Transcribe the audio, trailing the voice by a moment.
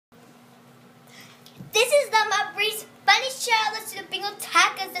show. Let's do the bingo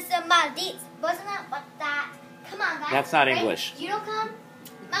tacos. This is Maldives. Wasn't that what that? Come on, guys. That's not Ready? English. You don't come.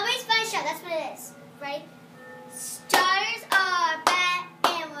 Maldives Fun Show. That's what it is. Right? Starters are back,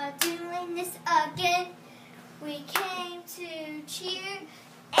 and we're doing this again. We came to cheer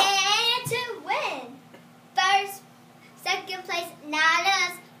and to win. First, second place, not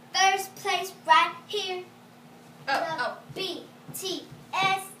us. First place right here. The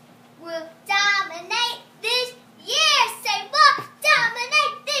BTS will dominate this year. Say what?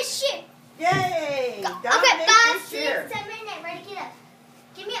 Dominate this year. Yay! Go. Dominate Okay, 5, this year. 6, 7, 8. Ready? Get up.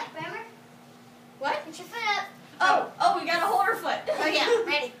 Give me up, remember? What? Put your foot up. Oh, we gotta hold her foot. Oh yeah,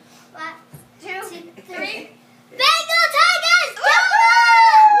 ready. 1, 2, 2, 3. Bengal Tigers! Go!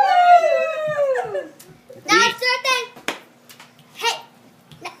 Now it's their thing. Hey,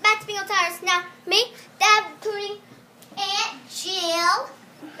 back to Bengal Tigers. Now, me, Dad, including Aunt Jill.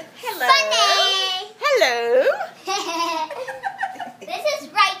 Hello. Funny. Hello. This is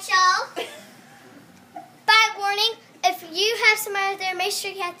Rachel. By warning, if you have someone out there, make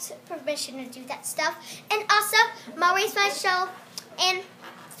sure you have permission to do that stuff. And also, my race my show, and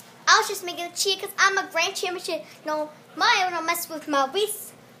I was just making a cheer because I'm a grand championship. No, I don't mess with my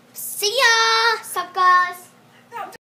race. See ya, suckers.